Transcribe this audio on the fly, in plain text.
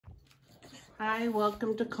Hi,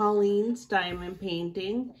 welcome to Colleen's Diamond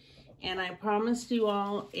Painting, and I promised you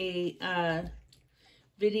all a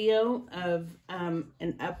video of an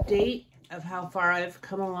update of how far I've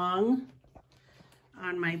come along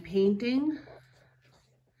on my painting.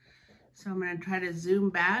 So I'm going to try to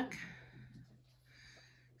zoom back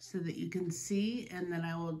so that you can see, and then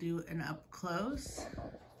I will do an up close.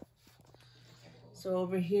 So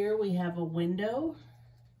over here we have a window.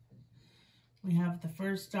 We have the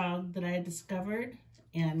first dog that I discovered,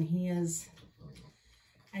 and he is,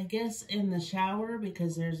 I guess, in the shower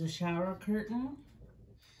because there's a shower curtain.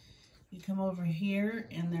 You come over here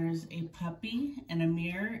and there's a puppy and a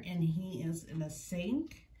mirror, and he is in a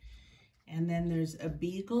sink. And then there's a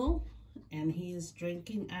beagle, and he is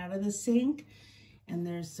drinking out of the sink. And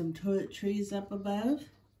there's some toiletries up above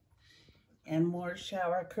and more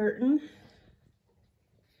shower curtain.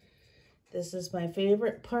 This is my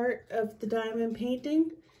favorite part of the diamond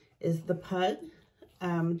painting, is the pug,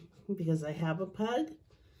 because I have a pug.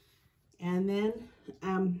 And then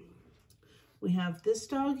we have this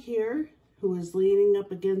dog here who is leaning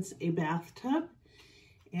up against a bathtub.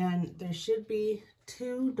 And there should be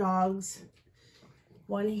two dogs,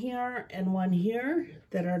 one here and one here,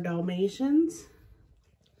 that are Dalmatians.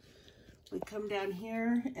 We come down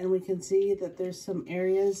here and we can see that there's some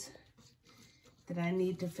areas that I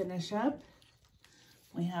need to finish up.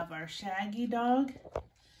 We have our Shaggy dog.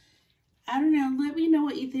 I don't know, let me know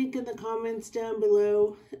what you think in the comments down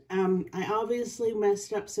below. I obviously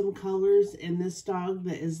messed up some colors in this dog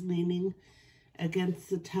that is leaning against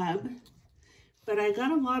the tub, but I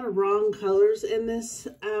got a lot of wrong colors in this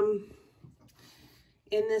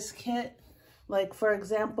kit. Like, for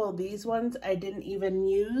example, these ones I didn't even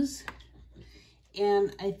use,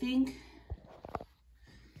 and I think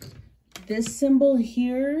this symbol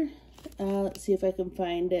here, let's see if I can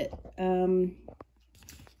find it.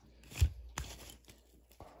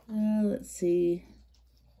 Let's see.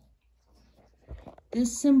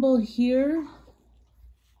 This symbol here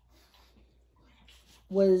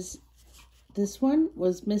was, this one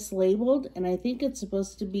was mislabeled, and I think it's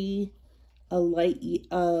supposed to be a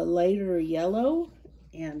lighter yellow,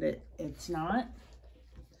 and it's not.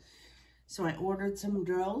 So I ordered some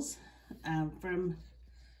drills from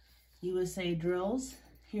USA Drills.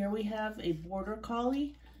 Here we have a border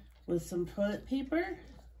collie with some toilet paper.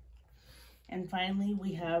 And finally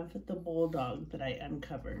we have the bulldog that I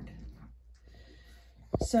uncovered.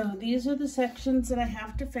 So these are the sections that I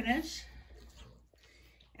have to finish.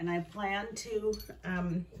 And I plan to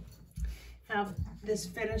have this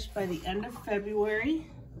finished by the end of February.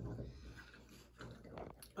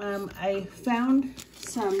 I found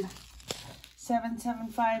some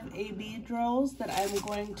 775 AB drills that I'm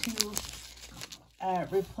going to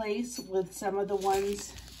replace with some of the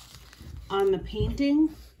ones on the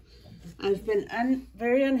painting. I've been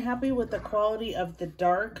very unhappy with the quality of the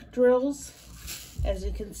dark drills. As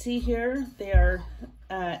you can see here, they are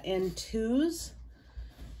in twos.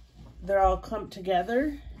 They're all clumped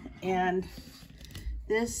together, and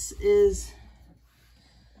this is,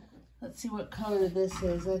 let's see what color this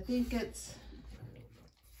is. I think it's,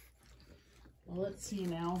 well, let's see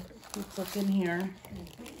now. Let's look in here.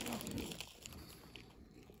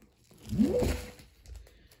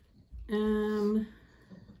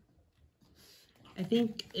 I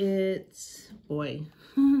think it's, boy,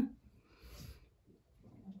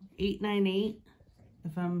 898,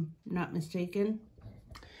 if I'm not mistaken.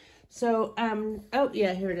 So, oh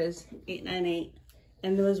yeah, here it is, 898.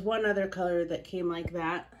 And there was one other color that came like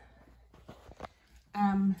that.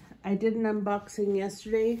 I did an unboxing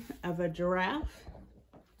yesterday of a giraffe,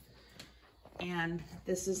 and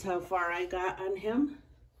this is how far I got on him.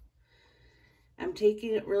 I'm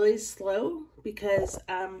taking it really slow because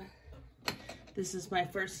this is my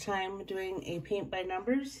first time doing a paint by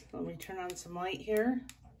numbers. Let me turn on some light here.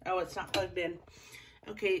 Oh, it's not plugged in.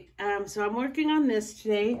 Okay, so I'm working on this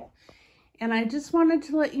today, and I just wanted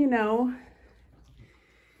to let you know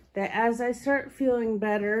that as I start feeling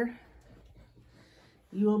better,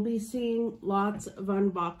 you will be seeing lots of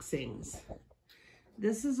unboxings.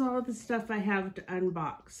 This is all the stuff I have to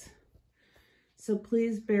unbox. So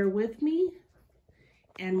please bear with me,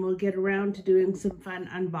 and we'll get around to doing some fun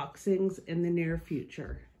unboxings in the near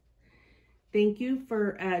future. Thank you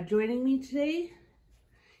for joining me today.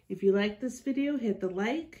 If you like this video, hit the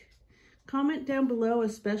like. Comment down below,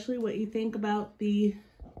 especially what you think about the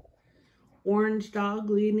orange dog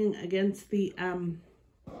leaning against the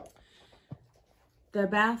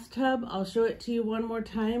bathtub. I'll show it to you one more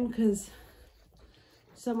time because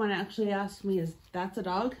someone actually asked me, that's a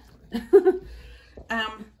dog?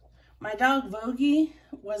 My dog Vogie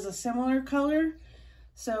was a similar color,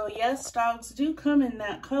 So yes, dogs do come in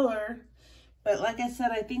that color, but like I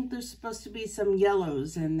said, I think there's supposed to be some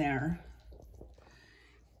yellows in there.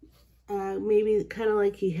 Maybe kind of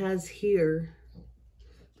like he has here.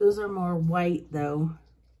 Those are more white though.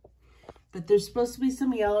 But there's supposed to be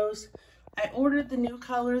some yellows. I ordered the new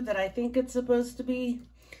color that I think it's supposed to be.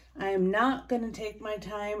 I am not going to take my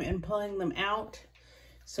time in pulling them out.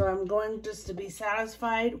 So I'm going just to be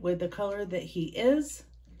satisfied with the color that he is.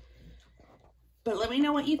 But let me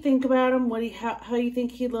know what you think about him, how you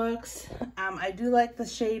think he looks. I do like the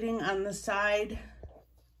shading on the side.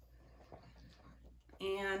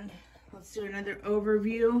 And let's do another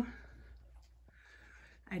overview.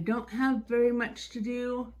 I don't have very much to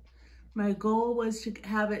do. My goal was to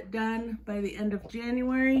have it done by the end of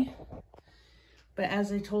January. But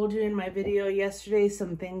as I told you in my video yesterday,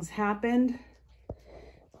 some things happened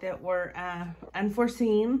that were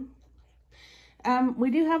unforeseen. We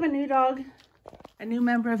do have a new dog, a new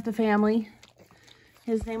member of the family.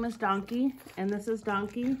 His name is Donkey, and this is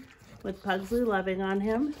Donkey with Pugsley Loving on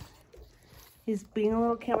him. He's being a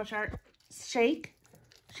little camel shark. Shake,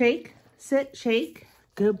 shake, sit, shake.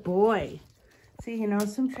 Good boy. See, he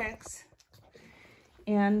knows some tricks.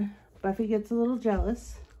 And Buffy gets a little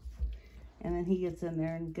jealous. And then he gets in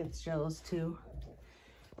there and gets jealous too.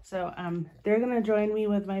 So they're going to join me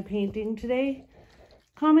with my painting today.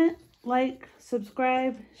 Comment, like,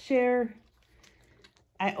 subscribe, share.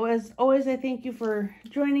 As always, I thank you for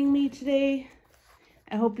joining me today.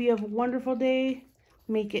 I hope you have a wonderful day.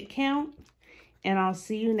 Make it count. And I'll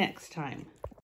see you next time.